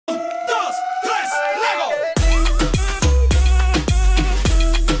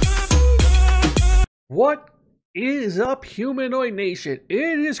What is up, Humanoid Nation?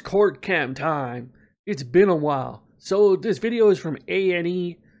 It is court cam time. It's been a while. So this video is from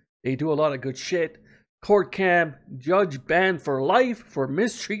A&E. They do a lot of good shit. Court cam, judge banned for life for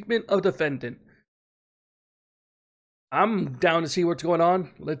mistreatment of defendant. I'm down to see what's going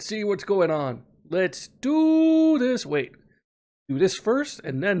on. Let's see what's going on. Let's do this. Wait. Do this first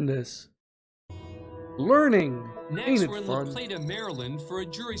and then this. Learning. Next, we're in La Plata, Maryland for a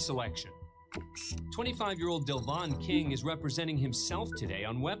jury selection. 25-year-old Delvon King is representing himself today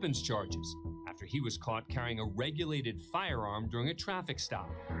on weapons charges after he was caught carrying a regulated firearm during a traffic stop.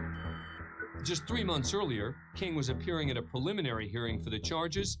 Just 3 months earlier, King was appearing at a preliminary hearing for the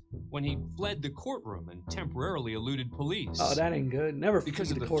charges when he fled the courtroom and temporarily eluded police. Oh, that ain't good. Never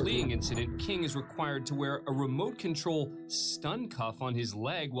because of the fleeing incident, King is required to wear a remote control stun cuff on his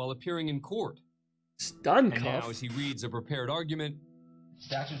leg while appearing in court. Stun cuff? And now, as he reads a prepared argument,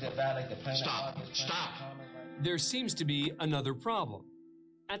 Stop. There seems to be another problem.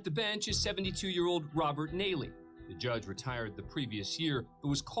 At the bench is 72-year-old Robert Naley. The judge retired the previous year, but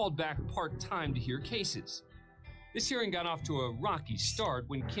was called back part-time to hear cases. This hearing got off to a rocky start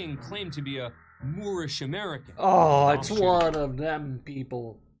when King claimed to be a Moorish American. Oh, it's one of them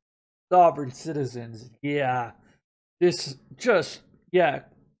people. Sovereign citizens. Yeah.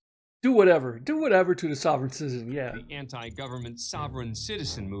 Do whatever to the sovereign citizen, yeah. The anti-government sovereign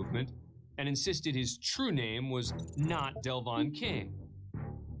citizen movement, and insisted his true name was not Delvon King.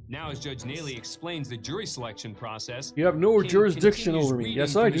 Now, as Judge Naley explains the jury selection process, you have no King jurisdiction over me.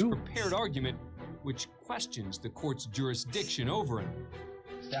 Yes, I do. Prepared argument, which questions the court's jurisdiction over him.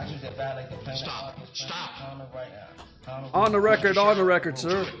 Stop. On the record,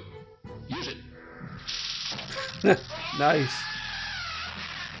 sir. Use it. Nice.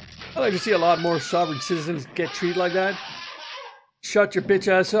 I like to see a lot more sovereign citizens get treated like that. Shut your bitch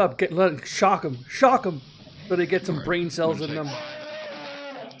ass up. Shock them, so they get some brain cells in them.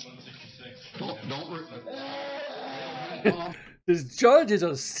 This judge is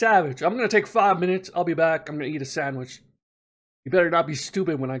a savage. I'm gonna take 5 minutes. I'll be back. I'm gonna eat a sandwich. You better not be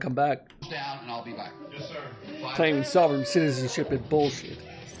stupid when I come back. Down and I'll be back. Yes, sir. Claiming sovereign citizenship is bullshit.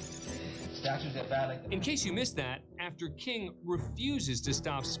 In case you missed that, after King refuses to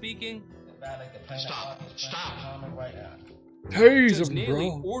stop speaking, Stop. Tase him, Naley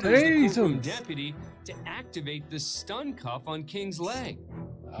bro. orders the Tase courtroom him. deputy to activate the stun cuff on King's leg.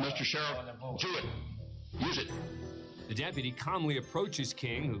 Mr. Sheriff, do it. Use it. The deputy calmly approaches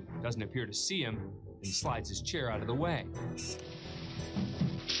King, who doesn't appear to see him, and slides his chair out of the way.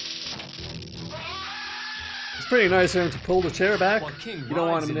 It's pretty nice of him to pull the chair back. While King You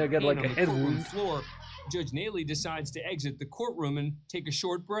don't want him to rides get in like a pain on the head courtroom wound. floor, Judge Naley decides to exit the courtroom and take a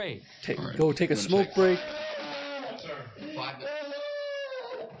short break. Go take a smoke break.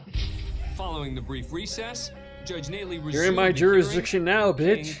 Following the brief recess, Judge Naley resumed You're in my the jurisdiction hearing. now,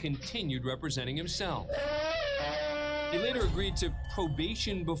 bitch. King continued representing himself. He later agreed to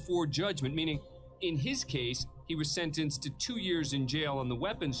probation before judgment, meaning in his case, he was sentenced to 2 years in jail on the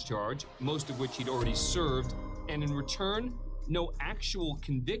weapons charge, most of which he'd already served, and in return, no actual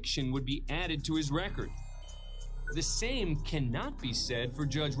conviction would be added to his record. The same cannot be said for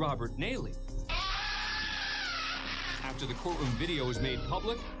Judge Robert Naley. After the courtroom video was made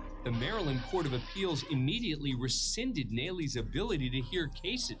public, the Maryland Court of Appeals immediately rescinded Naley's ability to hear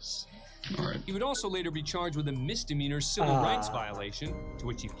cases. He would also later be charged with a misdemeanor civil rights violation, to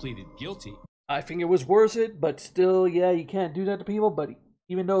which he pleaded guilty. I think it was worth it, but still, yeah, you can't do that to people. But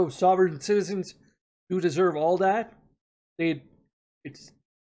even though sovereign citizens do deserve all that, you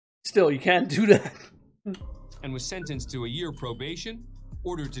can't do that. And was sentenced to a year probation,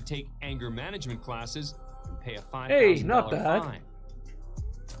 ordered to take anger management classes, and pay a $5,000 fine.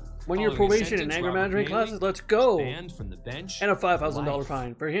 1 year probation and anger management classes, let's go. Banned from the bench and a $5,000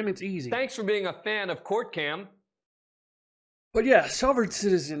 fine. For him, it's easy. Thanks for being a fan of Court Cam. But yeah, sovereign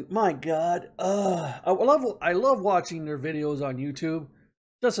citizen, my God. I love watching their videos on YouTube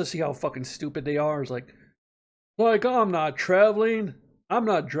just to see how fucking stupid they are. It's like, I'm not traveling. I'm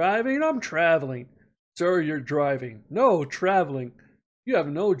not driving. I'm traveling. Sir, you're driving. No, traveling. You have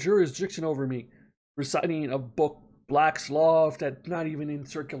no jurisdiction over me. Reciting a book, Black's Law, that's not even in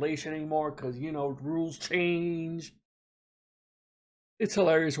circulation anymore because, rules change. It's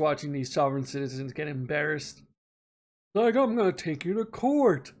hilarious watching these sovereign citizens get embarrassed. Like, I'm gonna take you to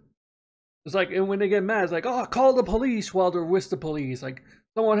court. It's like, and when they get mad, it's like, oh, call the police while they're with the police. Like,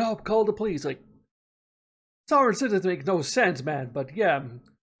 someone help, call the police. Like, sovereign citizens make no sense, man. But yeah,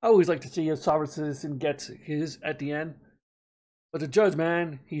 I always like to see a sovereign citizen gets his at the end. But the judge,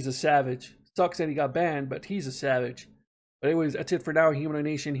 man, he's a savage. Sucks that he got banned, but he's a savage. But anyways, that's it for now. Humanoid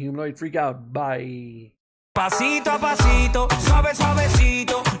Nation, Humanoid Freak out. Bye. Pasito a pasito, suave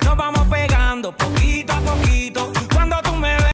suavecito.